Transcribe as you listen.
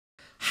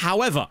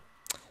However,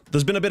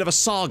 there's been a bit of a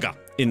saga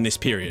in this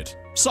period.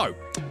 So,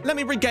 let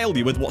me regale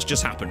you with what's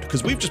just happened,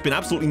 because we've just been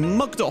absolutely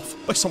mugged off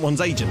by someone's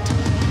agent.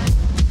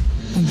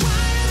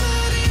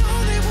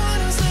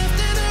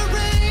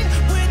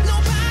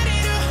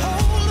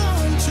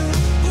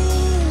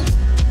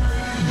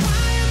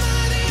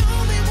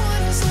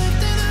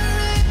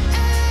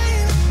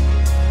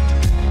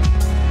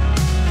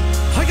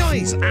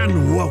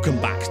 And welcome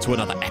back to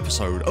another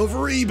episode of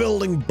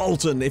Rebuilding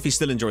Bolton. If you're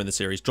still enjoying the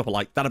series, drop a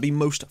like. That'd be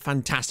most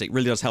fantastic.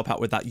 Really does help out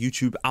with that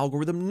YouTube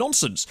algorithm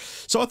nonsense.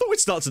 So I thought we'd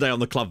start today on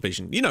the Club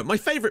Vision. You know, my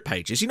favourite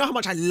pages. You know how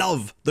much I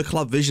love the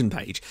Club Vision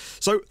page.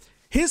 So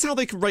here's how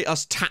they can rate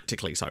us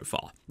tactically so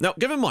far. Now,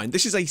 give in mind,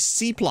 this is a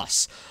C+.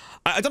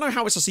 I don't know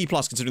how it's a C+,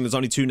 considering there's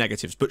only 2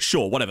 negatives, but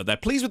sure, whatever. They're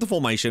pleased with the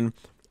formation,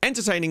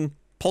 entertaining,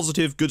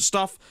 positive, good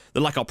stuff.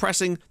 They like our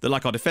pressing, they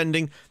like our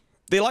defending.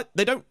 They like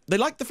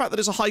the fact that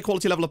it's a high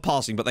quality level of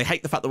passing, but they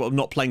hate the fact that we're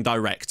not playing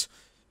direct.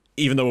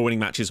 Even though we're winning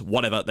matches,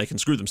 whatever, they can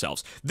screw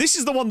themselves. This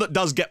is the one that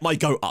does get my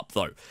goat up,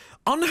 though.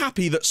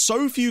 Unhappy that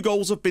so few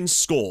goals have been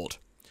scored.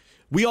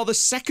 We are the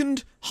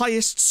second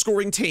highest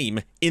scoring team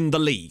in the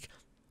league.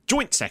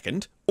 Joint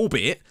second,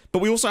 albeit, but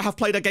we also have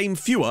played a game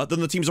fewer than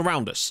the teams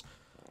around us.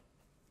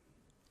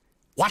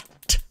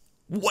 What?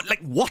 What?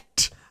 Like,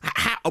 what?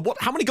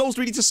 How many goals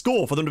do we need to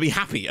score for them to be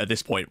happy at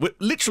this point? We're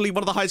literally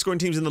one of the highest scoring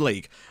teams in the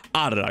league.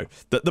 I don't know.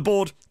 The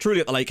board,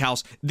 truly at the lake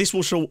house, this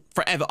will show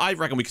forever. I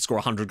reckon we could score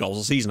 100 goals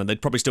a season and they'd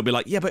probably still be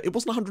like, yeah, but it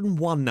wasn't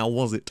 101 now,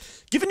 was it?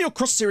 Given your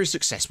cross-series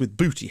success with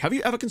Booty, have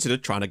you ever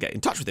considered trying to get in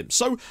touch with him?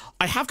 So,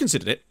 I have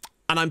considered it.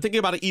 And I'm thinking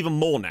about it even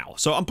more now.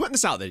 So I'm putting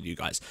this out there to you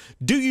guys.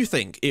 Do you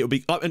think it would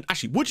be... and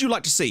actually, would you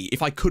like to see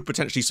if I could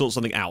potentially sort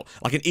something out?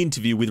 Like an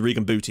interview with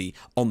Regan Booty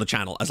on the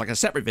channel as like a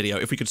separate video.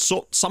 If we could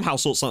somehow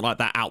sort something like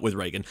that out with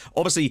Regan.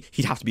 Obviously,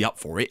 he'd have to be up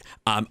for it.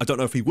 I don't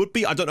know if he would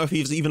be. I don't know if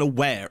he's even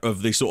aware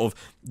of the sort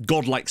of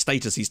godlike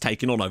status he's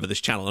taken on over this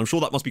channel. I'm sure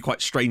that must be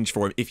quite strange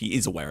for him if he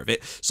is aware of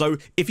it. So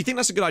if you think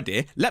that's a good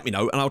idea, let me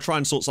know and I'll try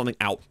and sort something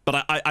out.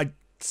 But I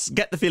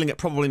get the feeling it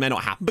probably may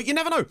not happen, but you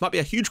never know. Might be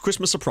a huge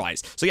Christmas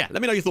surprise. So yeah,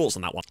 let me know your thoughts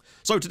on that one.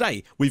 So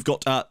today, we've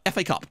got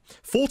FA Cup.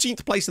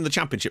 14th place in the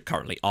Championship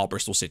currently are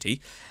Bristol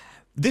City.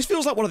 This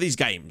feels like one of these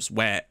games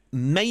where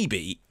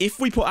maybe if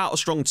we put out a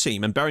strong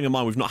team, and bearing in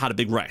mind we've not had a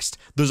big rest,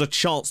 there's a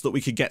chance that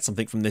we could get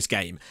something from this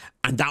game.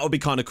 And that would be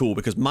kind of cool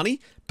because money,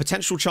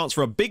 potential chance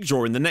for a big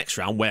draw in the next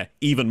round where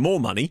even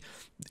more money,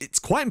 it's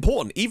quite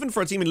important, even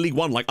for a team in League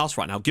One like us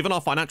right now, given our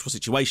financial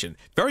situation.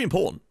 Very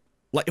important.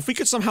 Like, if we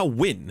could somehow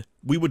win,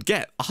 we would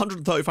get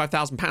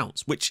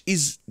 £135,000, which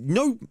is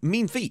no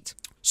mean feat.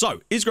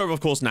 So, Isgrove, of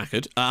course,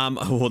 knackered.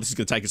 Oh, this is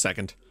going to take a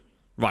second.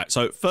 Right,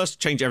 so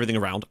first change everything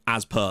around,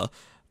 as per.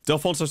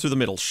 Delfonso through the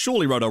middle.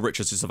 Surely Rodo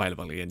Richards is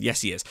available again.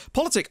 Yes, he is.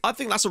 Politic, I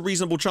think that's a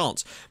reasonable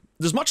chance.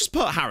 As much as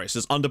Pert Harris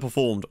has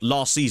underperformed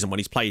last season when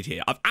he's played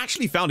here, I've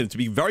actually found him to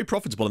be very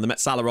profitable in the Met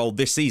Salah role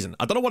this season.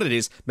 I don't know what it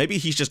is. Maybe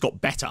he's just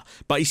got better,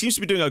 but he seems to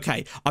be doing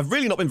okay. I've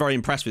really not been very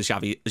impressed with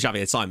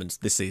Xavier Simons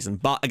this season,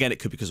 but again, it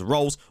could be because of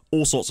roles,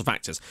 all sorts of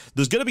factors.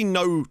 There's going to be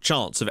no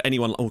chance of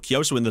anyone... Oh,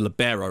 Kyoso in the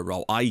libero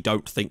role. I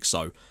don't think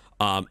so.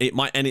 It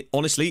might... And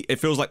honestly, it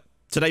feels like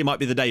today might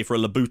be the day for a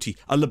Libuti.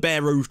 A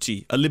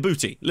Liberuti. A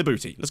Libuti.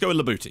 Libuti. Let's go with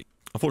Libuti.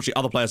 Unfortunately,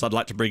 other players I'd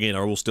like to bring in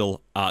are all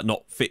still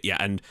not fit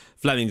yet, and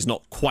Fleming's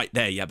not quite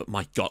there yet, but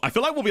my God. I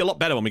feel like we'll be a lot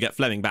better when we get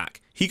Fleming back.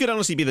 He could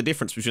honestly be the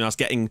difference between us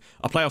getting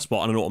a playoff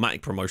spot and an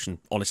automatic promotion,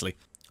 honestly.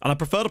 And I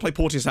prefer to play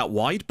Porteous out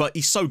wide, but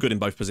he's so good in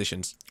both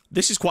positions.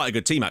 This is quite a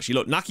good team, actually.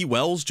 Look, Naki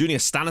Wells, Junior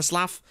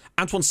Stanislav,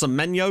 Antoine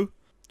Semenyo.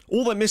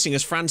 All they're missing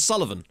is Fran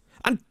Sullivan.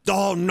 And,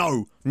 oh,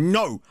 no,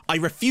 no. I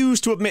refuse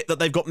to admit that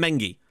they've got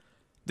Mengi.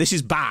 This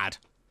is bad.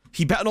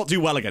 He better not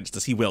do well against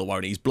us. He will,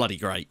 won't he? He's bloody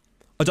great.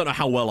 I don't know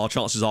how well our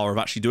chances are of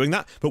actually doing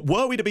that, but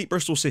were we to beat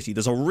Bristol City,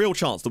 there's a real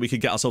chance that we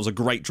could get ourselves a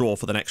great draw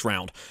for the next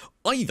round.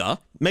 Either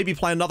maybe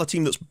play another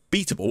team that's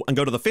beatable and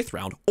go to the 5th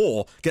round,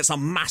 or get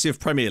some massive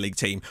Premier League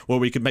team where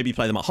we could maybe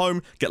play them at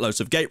home, get loads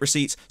of gate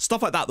receipts,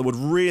 stuff like that that would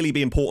really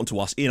be important to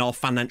us in our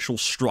financial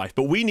strife.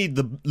 But we need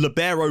the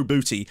Libero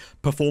Booty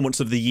performance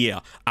of the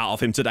year out of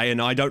him today,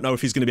 and I don't know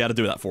if he's going to be able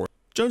to do that for us.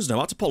 Jones, no,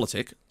 out to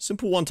Politic.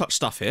 Simple one-touch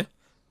stuff here.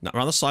 Now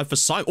around the side for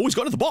Simon. Oh, he's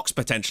got into the box,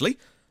 potentially.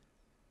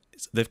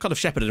 They've kind of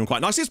shepherded him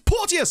quite nicely. It's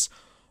Porteous!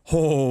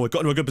 Oh,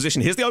 got into a good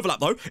position. Here's the overlap,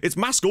 though. It's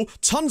Maskell.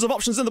 Tons of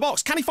options in the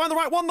box. Can he find the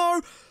right one,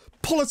 though?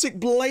 Politic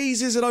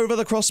blazes it over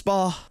the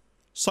crossbar.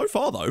 So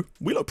far, though,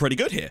 we look pretty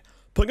good here.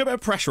 Putting a bit of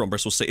pressure on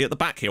Bristol City at the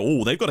back here.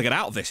 Oh, they've got to get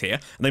out of this here.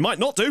 And they might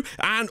not do.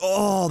 And,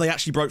 oh, they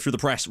actually broke through the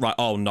press. Right,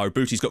 oh, no.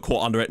 Booty's got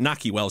caught under it.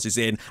 Naki Wells is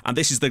in. And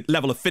this is the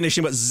level of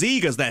finishing. But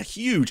Ziga's there.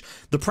 Huge.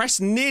 The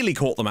press nearly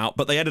caught them out,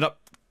 but they ended up,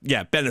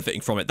 yeah,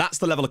 benefiting from it. That's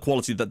the level of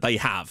quality that they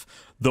have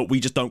that we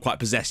just don't quite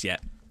possess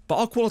yet. But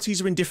our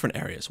qualities are in different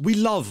areas. We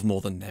love more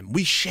than them.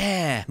 We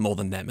share more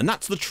than them. And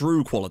that's the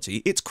true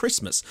quality. It's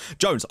Christmas.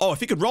 Jones, oh, if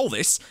he could roll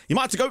this, he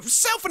might have to go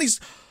self and he's...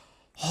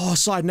 Oh,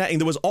 side netting.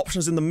 There was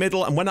options in the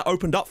middle. And when it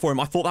opened up for him,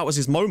 I thought that was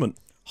his moment.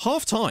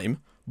 Half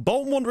time,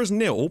 Bolton Wanderers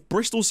 0,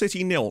 Bristol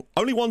City 0.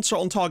 Only one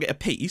shot on target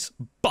apiece,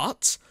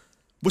 but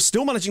we're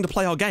still managing to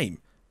play our game.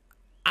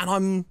 And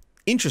I'm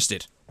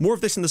interested. More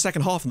of this in the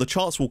second half, and the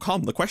chance will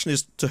come. The question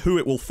is to who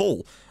it will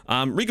fall.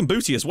 Regan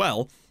Booty as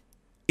well.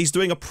 He's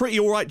doing a pretty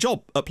alright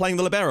job at playing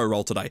the libero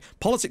role today.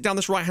 Politic down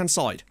this right-hand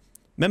side.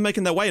 Men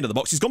making their way into the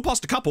box. He's gone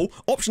past a couple.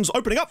 Options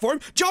opening up for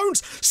him.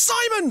 Jones!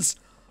 Simons!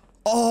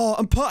 Oh,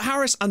 and Pert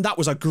Harris, and that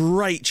was a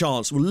great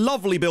chance.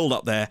 Lovely build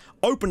up there.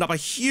 Opened up a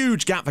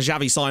huge gap for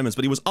Xavi Simons,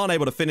 but he was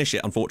unable to finish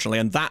it, unfortunately,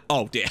 and that,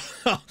 oh dear.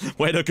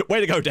 way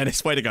to go,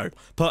 Dennis, way to go.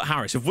 Pert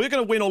Harris, if we're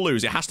going to win or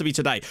lose, it has to be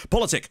today.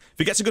 Politic, if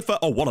he gets a good first,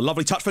 oh, what a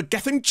lovely touch for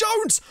Gethin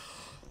Jones!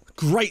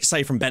 Great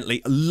save from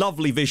Bentley.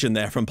 Lovely vision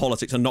there from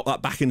Politic to knock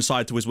that back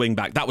inside to his wing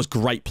back. That was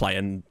great play,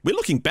 and we're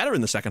looking better in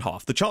the second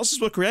half. The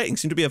chances we're creating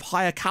seem to be of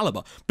higher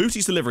calibre.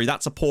 Booty's delivery,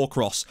 that's a poor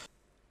cross.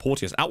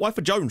 Porteous out wide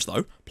for Jones,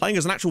 though, playing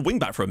as an actual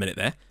wing-back for a minute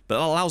there, but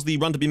that allows the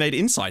run to be made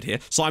inside here.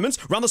 Simons,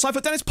 round the side for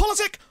Dennis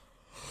Politic!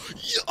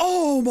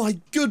 Oh my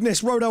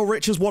goodness, Rodell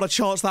Richards, what a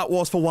chance that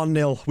was for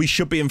 1-0. We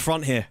should be in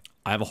front here.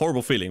 I have a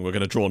horrible feeling we're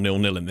going to draw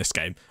 0-0 in this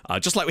game,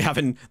 just like we have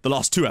in the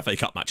last 2 FA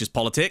Cup matches.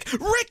 Politic,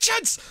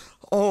 Richards!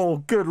 Oh,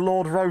 good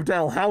Lord,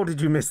 Rodell, how did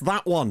you miss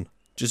that one?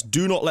 Just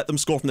do not let them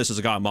score from this. There's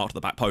a guy marked to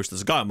the back post.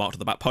 There's a guy marked to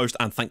the back post,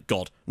 and thank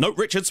God. No,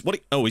 Richards,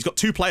 oh, he's got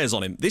 2 players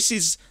on him.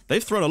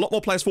 They've thrown a lot more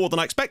players forward than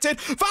I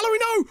expected. Valerie,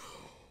 no!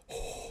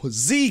 Oh,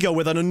 Ziga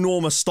with an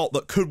enormous stop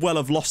that could well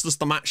have lost us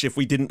the match if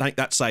we didn't make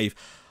that save.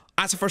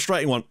 That's a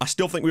frustrating one. I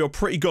still think we were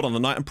pretty good on the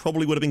night and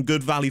probably would have been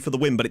good value for the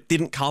win, but it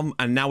didn't come,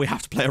 and now we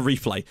have to play a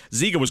replay.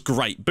 Ziga was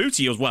great.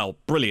 Booty as well.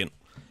 Brilliant.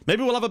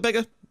 Maybe we'll have a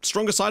bigger,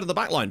 stronger side of the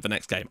back line for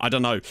next game. I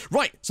don't know.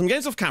 Right, some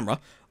games off camera.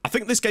 I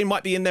think this game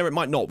might be in there, it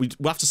might not. We'll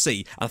have to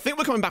see. I think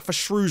we're coming back for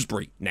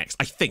Shrewsbury next,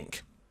 I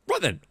think.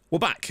 Right then, we're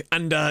back.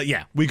 And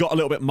yeah, we got a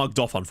little bit mugged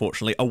off,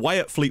 unfortunately. Away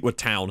at Fleetwood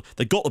Town,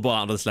 they got the ball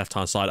out on this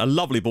left-hand side. A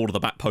lovely ball to the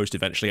back post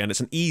eventually, and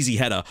it's an easy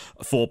header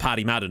for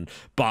Paddy Madden.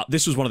 But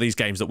this was one of these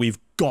games that we've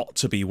got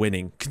to be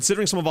winning.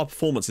 Considering some of our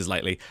performances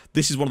lately,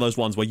 this is one of those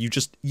ones where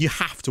you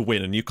have to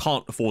win, and you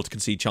can't afford to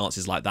concede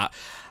chances like that.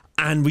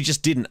 And we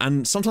just didn't,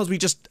 and sometimes we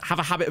just have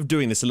a habit of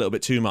doing this a little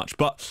bit too much,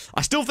 but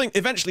I still think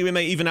eventually we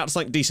may even out to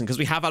something decent, because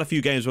we have had a few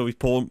games where we've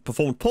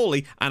performed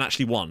poorly and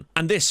actually won.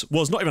 And this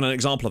was not even an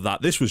example of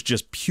that. This was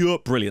just pure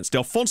brilliance.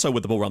 Delfonso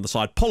with the ball around the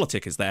side,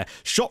 Politic is there,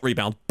 shot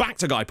rebound, back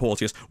to Guy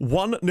Porteous,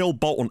 1-0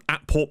 Bolton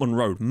at Portman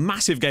Road.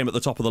 Massive game at the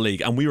top of the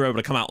league, and we were able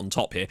to come out on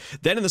top here.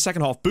 Then in the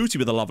second half, Booty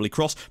with a lovely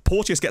cross,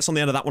 Porteous gets on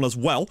the end of that one as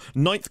well,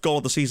 9th goal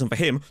of the season for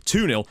him,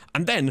 2-0,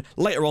 and then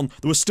later on,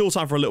 there was still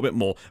time for a little bit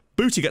more.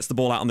 Booty gets the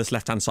ball out on this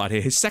left-hand side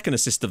here. His second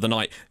assist of the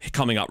night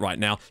coming up right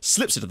now.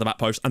 Slips it to the back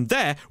post. And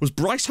there was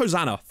Bryce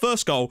Hosanna.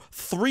 First goal,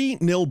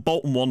 3-0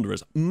 Bolton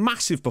Wanderers.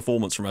 Massive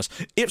performance from us.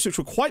 Ipswich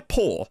were quite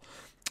poor.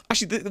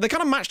 Actually, they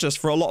kind of matched us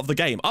for a lot of the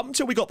game. Up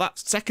until we got that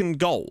second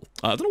goal.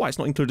 I don't know why it's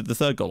not included the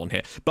third goal on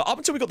here. But up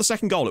until we got the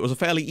second goal, it was a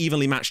fairly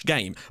evenly matched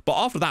game. But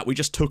after that, we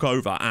just took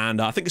over.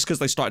 And I think it's because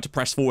they started to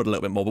press forward a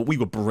little bit more. But we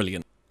were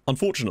brilliant.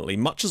 Unfortunately,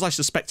 much as I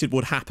suspected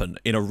would happen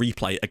in a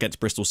replay against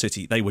Bristol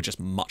City, they were just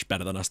much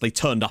better than us. They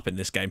turned up in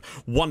this game.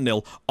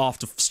 1-0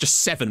 after just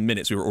 7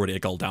 minutes, we were already a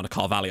goal down to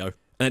Carvalho.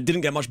 And it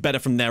didn't get much better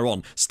from there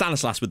on.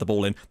 Stanislas with the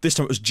ball in. This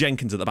time it was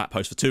Jenkins at the back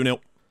post for 2-0.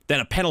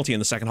 Then a penalty in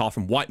the second half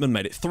from Whiteman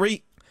made it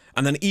 3.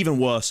 And then even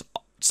worse,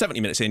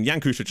 70 minutes in,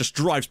 Yankusha just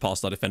drives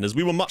past our defenders.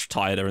 We were much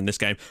tireder in this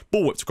game.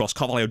 Ball whipped across.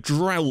 Carvalho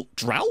drills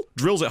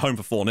it home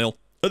for 4-0.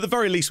 At the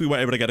very least, we were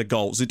able to get a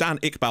goal. Zidane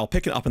Iqbal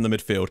picking it up in the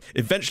midfield.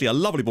 Eventually, a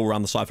lovely ball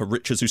around the side for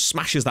Richards, who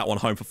smashes that one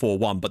home for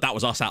 4-1, but that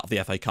was us out of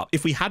the FA Cup.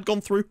 If we had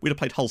gone through, we'd have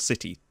played Hull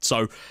City.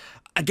 So,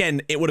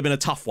 again, it would have been a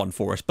tough one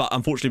for us, but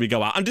unfortunately we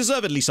go out. And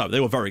deservedly so. They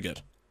were very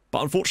good.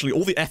 But unfortunately,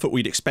 all the effort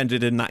we'd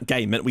expended in that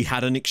game meant we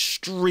had an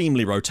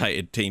extremely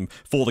rotated team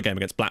for the game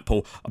against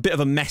Blackpool. A bit of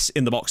a mess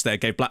in the box there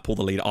gave Blackpool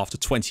the lead after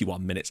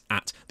 21 minutes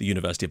at the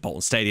University of Bolton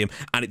Stadium,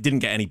 and it didn't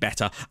get any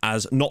better,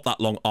 as not that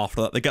long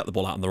after that, they get the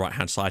ball out on the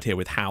right-hand side here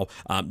with Howe.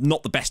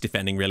 Not the best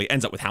defending, really.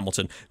 Ends up with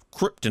Hamilton,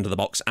 cripped into the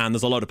box, and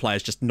there's a load of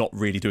players just not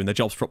really doing their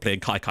jobs properly,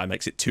 and Kai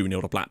makes it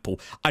 2-0 to Blackpool.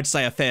 I'd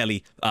say a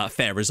fairly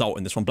fair result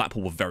in this one.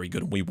 Blackpool were very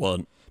good, and we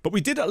weren't. But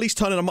we did at least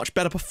turn in a much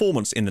better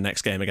performance in the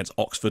next game against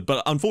Oxford,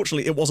 but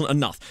unfortunately it wasn't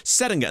enough.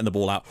 Seddon getting the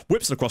ball out,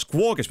 whips it across,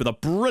 Guargis with a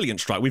brilliant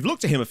strike. We've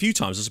looked at him a few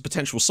times as a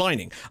potential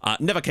signing.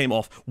 Never came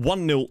off.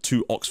 1-0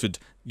 to Oxford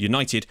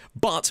United,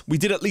 but we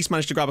did at least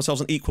manage to grab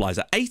ourselves an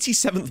equaliser.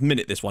 87th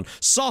minute this one.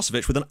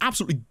 Sarcevic with an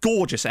absolutely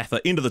gorgeous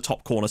effort into the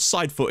top corner,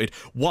 side-footed,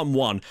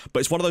 1-1. But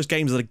it's one of those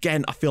games that,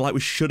 again, I feel like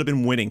we should have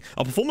been winning.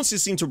 Our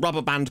performances seem to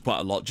rubber band quite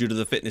a lot due to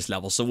the fitness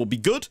level, so we'll be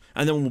good,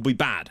 and then we'll be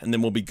bad, and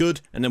then we'll be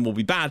good, and then we'll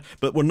be bad.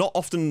 But we're not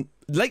often,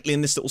 lately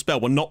in this little spell,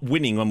 we're not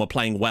winning when we're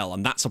playing well,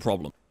 and that's a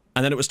problem.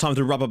 And then it was time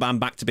to rubber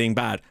band back to being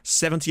bad.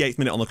 78th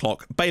minute on the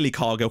clock. Bailey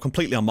Cargill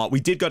completely unmarked. We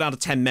did go down to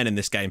 10 men in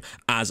this game,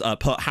 as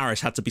Pert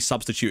Harris had to be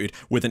substituted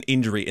with an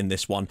injury in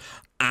this one.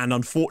 And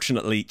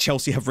unfortunately,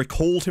 Chelsea have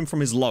recalled him from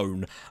his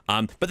loan.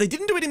 But they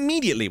didn't do it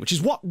immediately, which is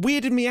what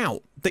weirded me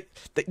out.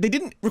 They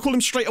didn't recall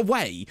him straight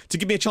away to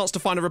give me a chance to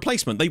find a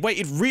replacement. They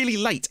waited really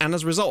late, and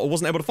as a result, I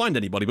wasn't able to find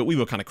anybody, but we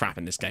were kind of crap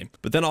in this game.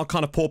 But then our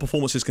kind of poor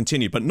performances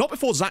continued, but not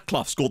before Zach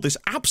Clough scored this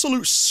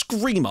absolute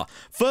screamer.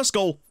 First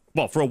goal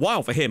well, for a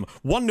while for him.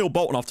 1-0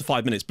 Bolton after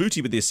 5 minutes.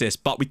 Booty with the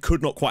assist, but we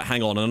could not quite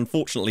hang on. And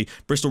unfortunately,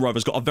 Bristol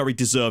Rovers got a very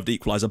deserved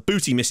equaliser.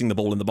 Booty missing the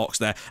ball in the box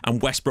there,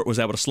 and Westbrook was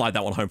able to slide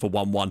that one home for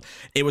 1-1.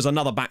 It was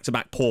another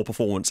back-to-back poor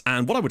performance.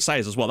 And what I would say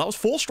is as well, that was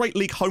 4 straight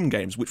league home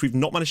games, which we've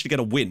not managed to get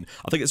a win.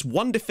 I think it's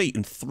 1 defeat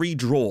and 3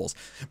 draws.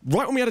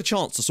 Right when we had a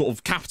chance to sort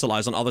of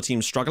capitalise on other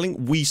teams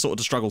struggling, we sort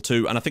of struggled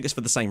too. And I think it's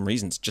for the same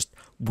reasons. Just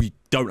we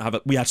don't have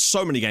it. We had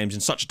so many games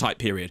in such a tight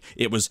period.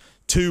 It was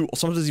 2 or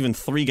sometimes even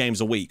 3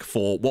 games a week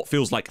for what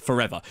feels like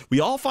forever. We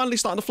are finally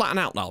starting to flatten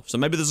out now, so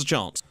maybe there's a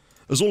chance.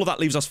 As all of that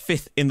leaves us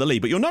 5th in the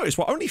league. But you'll notice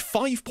we're only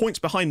 5 points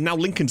behind now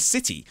Lincoln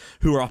City,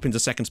 who are up into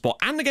 2nd spot,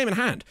 and the game in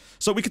hand.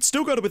 So we could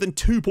still go to within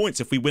 2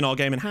 points if we win our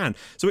game in hand.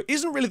 So it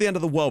isn't really the end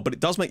of the world, but it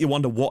does make you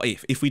wonder what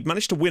if we'd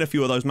managed to win a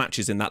few of those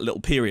matches in that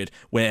little period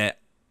where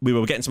we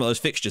were getting some of those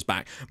fixtures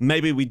back,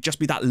 maybe we'd just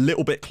be that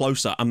little bit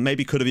closer and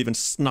maybe could have even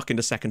snuck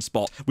into 2nd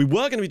spot. We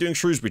were going to be doing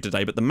Shrewsbury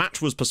today, but the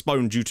match was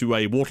postponed due to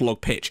a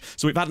waterlogged pitch,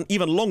 so we've had an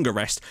even longer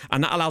rest,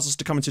 and that allows us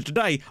to come into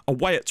today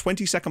away at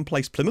 22nd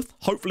place Plymouth.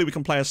 Hopefully we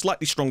can play a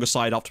slightly stronger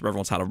side after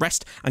everyone's had a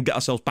rest and get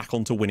ourselves back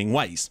onto winning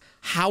ways.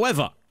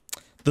 However,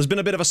 there's been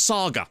a bit of a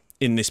saga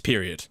in this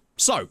period.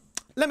 So,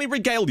 let me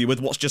regale you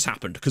with what's just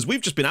happened, because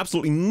we've just been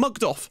absolutely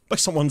mugged off by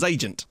someone's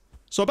agent.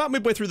 So about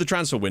midway through the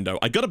transfer window,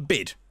 I got a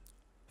bid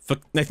for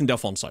Nathan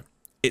Delfonso.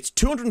 It's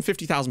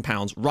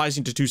 £250,000,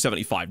 rising to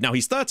 £275,000. Now,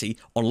 he's 30,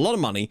 on a lot of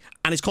money,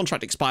 and his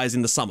contract expires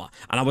in the summer.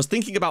 And I was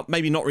thinking about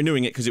maybe not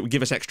renewing it because it would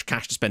give us extra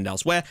cash to spend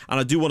elsewhere,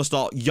 and I do want to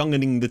start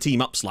youngening the team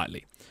up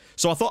slightly.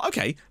 So I thought,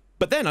 okay,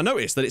 but then I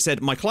noticed that it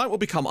said, my client will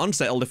become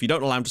unsettled if you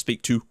don't allow him to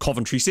speak to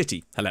Coventry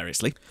City,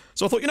 hilariously.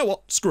 So I thought, you know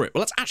what, screw it.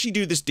 Well, let's actually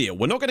do this deal.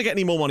 We're not going to get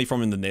any more money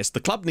from him than this.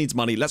 The club needs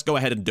money. Let's go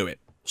ahead and do it.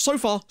 So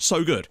far,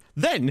 so good.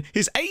 Then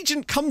his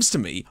agent comes to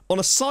me on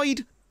a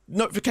side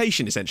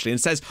notification essentially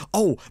and says,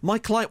 oh, my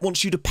client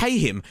wants you to pay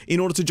him in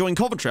order to join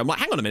Coventry. I'm like,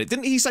 hang on a minute,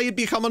 didn't he say he'd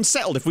become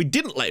unsettled if we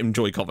didn't let him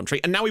join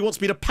Coventry, and now he wants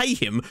me to pay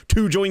him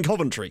to join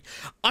Coventry?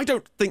 I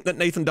don't think that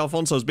Nathan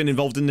Delfonso has been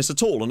involved in this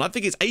at all, and I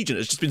think his agent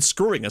has just been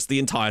screwing us the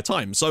entire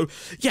time. So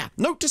yeah,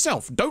 note to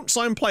self, don't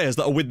sign players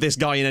that are with this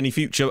guy in any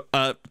future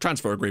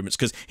transfer agreements,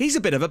 because he's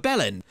a bit of a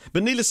bellend.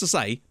 But needless to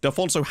say,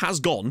 Delfonso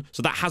has gone,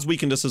 so that has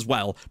weakened us as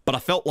well, but I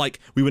felt like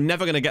we were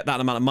never going to get that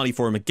amount of money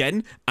for him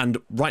again, and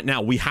right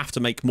now we have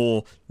to make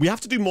more, we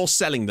have to do more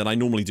selling than I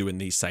normally do in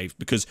these saves,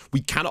 because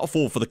we cannot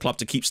afford for the club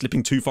to keep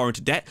slipping too far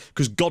into debt,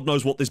 because God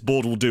knows what this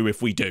board will do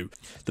if we do.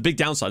 The big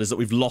downside is that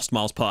we've lost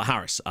Miles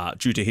Peart-Harris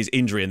due to his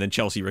injury and then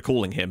Chelsea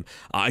recalling him.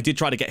 I did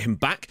try to get him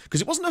back,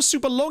 because it wasn't a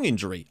super long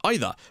injury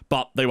either,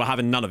 but they were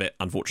having none of it,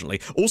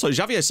 unfortunately. Also,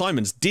 Xavier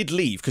Simons did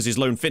leave because his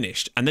loan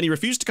finished, and then he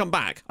refused to come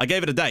back. I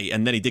gave it a day,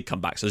 and then he did come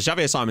back. So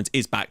Xavier Simons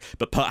is back,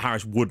 but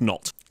Peart-Harris would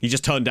not. He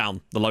just turned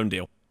down the loan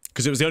deal,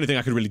 because it was the only thing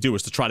I could really do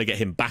was to try to get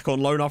him back on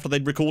loan after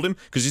they'd recalled him,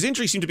 because his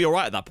injury seemed to be all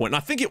right at that point, and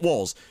I think it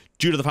was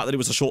due to the fact that it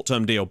was a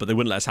short-term deal, but they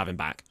wouldn't let us have him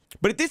back.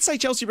 But it did say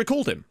Chelsea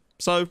recalled him,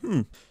 so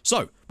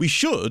we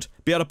should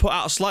be able to put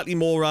out a slightly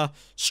more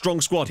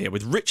strong squad here,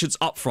 with Richards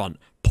up front.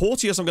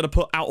 Porteous I'm going to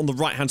put out on the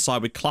right-hand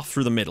side with Clough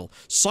through the middle.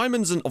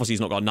 Simons and, obviously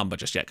he's not got a number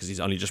just yet because he's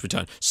only just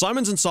returned.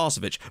 Simons and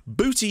Sarcevic.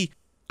 Booty,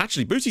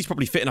 actually Booty's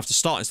probably fit enough to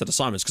start instead of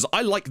Simons, because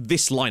I like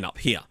this lineup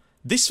here.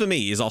 This, for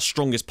me, is our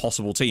strongest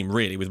possible team,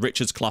 really, with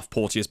Richards, Clough,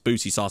 Porteous,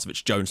 Booty,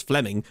 Sarcevic, Jones,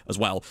 Fleming as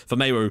well, for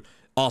Maywew,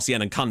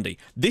 RCN and Cundy.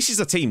 This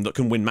is a team that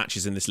can win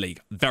matches in this league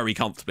very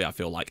comfortably, I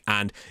feel like,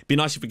 and it'd be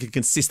nice if we could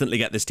consistently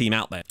get this team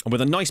out there. And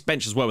with a nice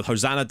bench as well, with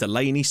Hosanna,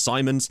 Delaney,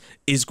 Simons,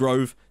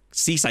 Isgrove,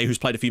 Cisse, who's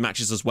played a few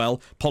matches as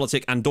well,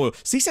 Politic and Doyle.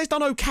 Cisse's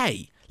done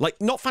okay. Like,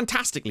 not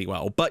fantastically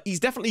well, but he's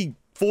definitely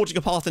forging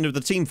a path into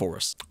the team for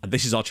us. And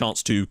this is our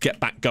chance to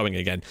get back going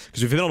again,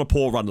 because we've been on a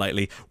poor run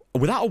lately.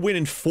 Without a win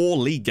in 4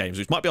 league games,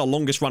 which might be our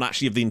longest run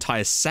actually of the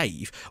entire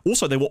save.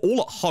 Also, they were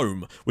all at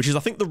home, which is, I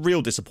think, the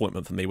real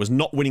disappointment for me, was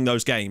not winning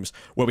those games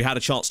where we had a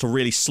chance to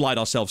really slide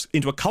ourselves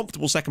into a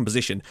comfortable second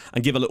position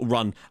and give a little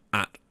run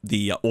at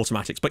the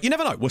automatics. But you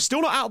never know. We're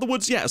still not out of the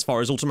woods yet as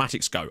far as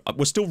automatics go.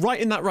 We're still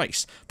right in that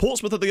race.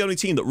 Portsmouth are the only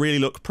team that really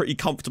look pretty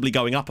comfortably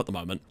going up at the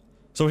moment.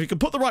 So if you can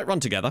put the right run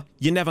together,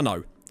 you never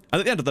know. And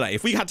at the end of the day,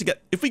 if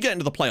we get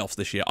into the playoffs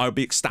this year, I would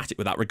be ecstatic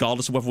with that,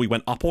 regardless of whether we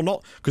went up or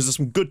not, because there's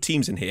some good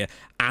teams in here,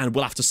 and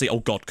we'll have to see.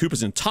 Oh God,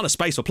 Cooper's in a ton of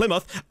space for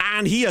Plymouth,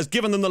 and he has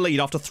given them the lead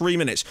after 3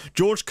 minutes.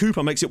 George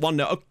Cooper makes it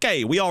 1-0.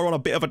 Okay, we are on a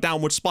bit of a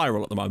downward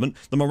spiral at the moment.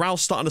 The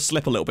morale's starting to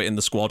slip a little bit in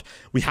the squad.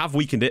 We have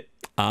weakened it.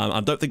 I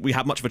don't think we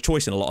have much of a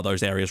choice in a lot of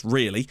those areas,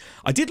 really.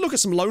 I did look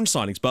at some loan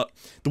signings, but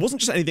there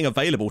wasn't just anything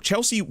available.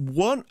 Chelsea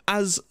weren't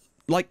as,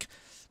 like,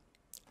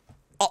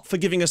 up for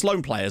giving us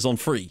loan players on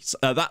free.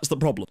 That's the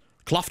problem.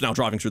 Clough now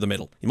driving through the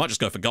middle. He might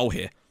just go for goal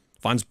here.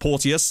 Finds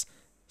Porteous.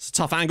 It's a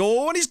tough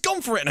angle, and he's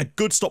gone for it. And a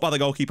good stop by the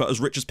goalkeeper as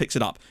Richards picks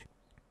it up.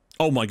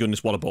 Oh my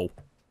goodness, what a ball.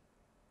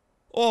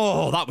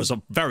 Oh, that was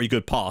a very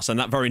good pass, and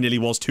that very nearly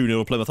was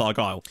 2-0 Plymouth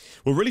Argyle.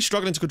 We're really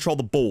struggling to control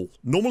the ball.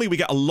 Normally, we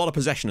get a lot of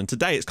possession, and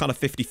today it's kind of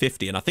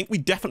 50-50, and I think we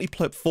definitely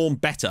perform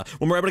better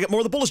when we're able to get more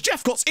of the ball as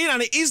Jeffcott's in,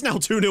 and it is now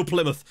 2-0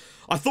 Plymouth.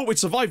 I thought we'd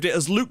survived it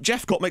as Luke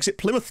Jeffcott makes it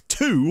Plymouth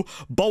 2,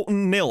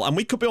 Bolton 0, and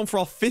we could be on for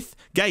our 5th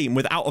game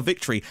without a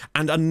victory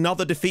and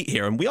another defeat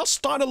here, and we are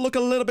starting to look a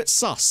little bit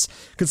sus,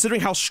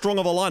 considering how strong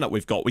of a lineup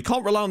we've got. We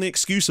can't rely on the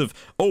excuse of,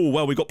 oh,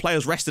 well, we've got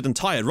players rested and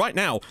tired. Right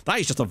now, that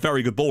is just a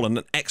very good ball and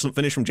an excellent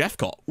finish from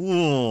Jeffcott.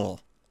 Ooh,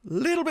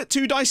 little bit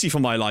too dicey for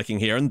my liking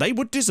here, and they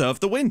would deserve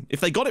the win if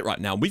they got it right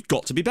now. We've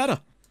got to be better.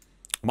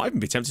 I might even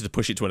be tempted to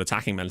push it to an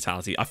attacking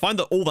mentality. I find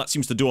that all that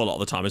seems to do a lot of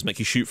the time is make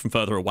you shoot from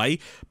further away,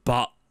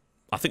 but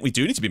I think we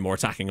do need to be more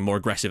attacking and more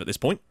aggressive at this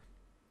point.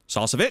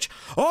 Sarcevic.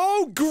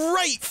 Oh,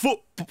 great foot.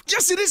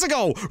 Yes, it is a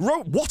goal.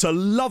 What a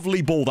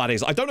lovely ball that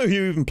is. I don't know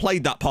who even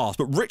played that pass,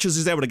 but Richards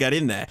is able to get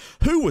in there.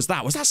 Who was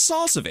that? Was that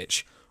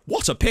Sarcevic?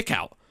 What a pick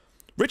out.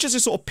 Richards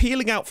is sort of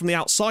peeling out from the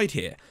outside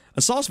here,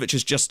 and Sarcevic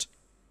is just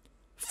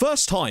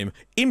first time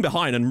in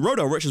behind, and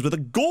Rodo Richards with a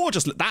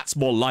gorgeous... That's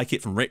more like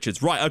it from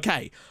Richards. Right,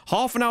 okay.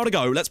 Half an hour to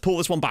go. Let's pull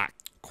this one back.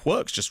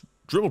 Quirks just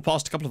dribbled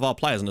past a couple of our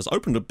players and has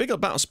opened a big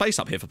amount of space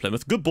up here for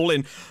Plymouth. Good ball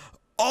in.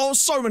 Oh,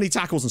 so many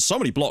tackles and so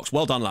many blocks.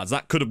 Well done, lads.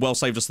 That could have well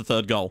saved us the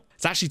 3rd goal.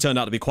 It's actually turned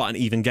out to be quite an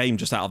even game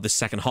just out of this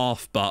second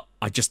half, but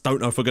I just don't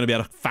know if we're going to be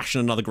able to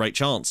fashion another great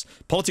chance.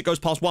 Politic goes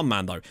past one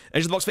man, though.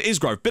 Edge of the box for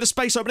Isgrove. Bit of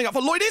space opening up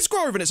for Lloyd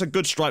Isgrove, and it's a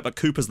good strike, but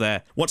Cooper's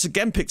there. Once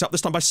again picked up, this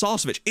time by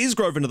Sarcevic.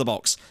 Isgrove into the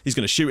box. He's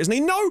going to shoot, isn't he?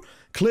 No!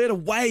 Cleared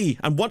away.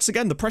 And once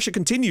again, the pressure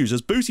continues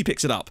as Booty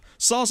picks it up.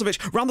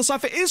 Sarcevic round the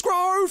side for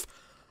Isgrove.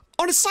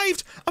 Oh, it's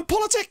saved. And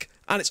Politic.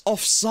 And it's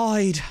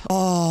offside.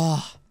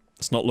 Oh...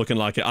 It's not looking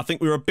like it. I think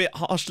we were a bit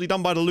harshly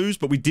done by the lose,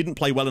 but we didn't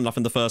play well enough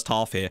in the first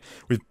half here.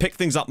 We've picked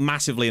things up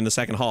massively in the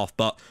second half,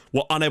 but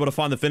we're unable to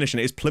find the finish,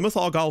 and it is Plymouth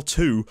Argyle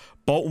 2,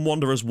 Bolton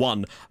Wanderers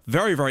 1.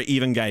 Very, very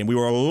even game. We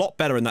were a lot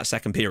better in that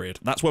second period.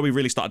 That's where we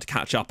really started to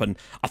catch up, and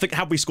I think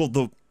had we scored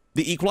the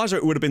equaliser,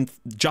 it would have been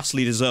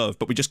justly deserved,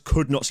 but we just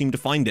could not seem to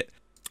find it.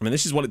 I mean,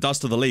 this is what it does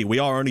to the league. We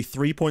are only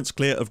 3 points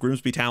clear of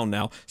Grimsby Town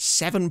now,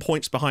 7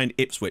 points behind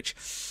Ipswich.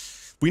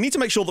 We need to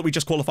make sure that we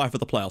just qualify for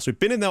the playoffs. We've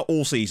been in there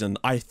all season.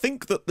 I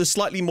think that there's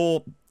slightly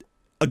more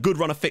a good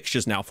run of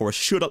fixtures now for us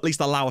should at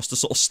least allow us to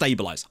sort of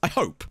stabilise. I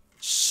hope.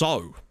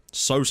 So.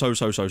 I'm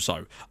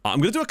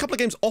going to do a couple of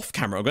games off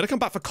camera. I'm going to come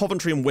back for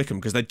Coventry and Wickham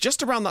because they're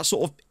just around that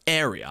sort of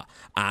area.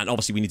 And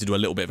obviously we need to do a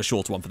little bit of a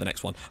shorter one for the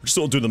next one. I'll just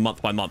sort of do them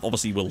month by month.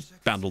 Obviously we'll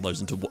bundle those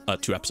into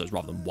 2 episodes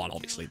rather than 1,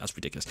 obviously. That's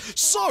ridiculous.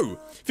 So,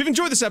 if you've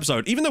enjoyed this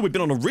episode, even though we've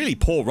been on a really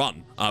poor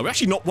run, we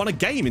actually not won a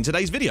game in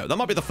today's video. That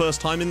might be the first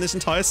time in this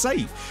entire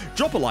save.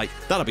 Drop a like,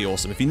 that'd be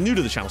awesome. If you're new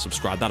to the channel,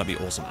 subscribe, that'd be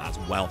awesome as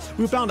well.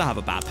 We're bound to have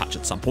a bad patch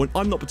at some point.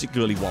 I'm not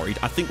particularly worried.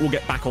 I think we'll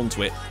get back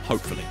onto it,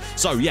 hopefully.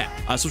 So yeah,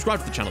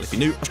 subscribe to the channel if you're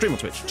new. I stream on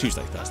Twitch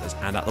Tuesday, Thursdays,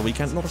 and at the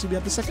weekend, and obviously we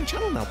have the second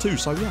channel now too,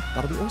 so yeah,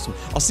 that'll be awesome.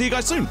 I'll see you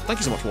guys soon. Thank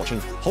you so much for watching.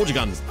 Hold your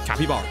guns.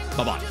 Capybara.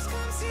 Bye-bye.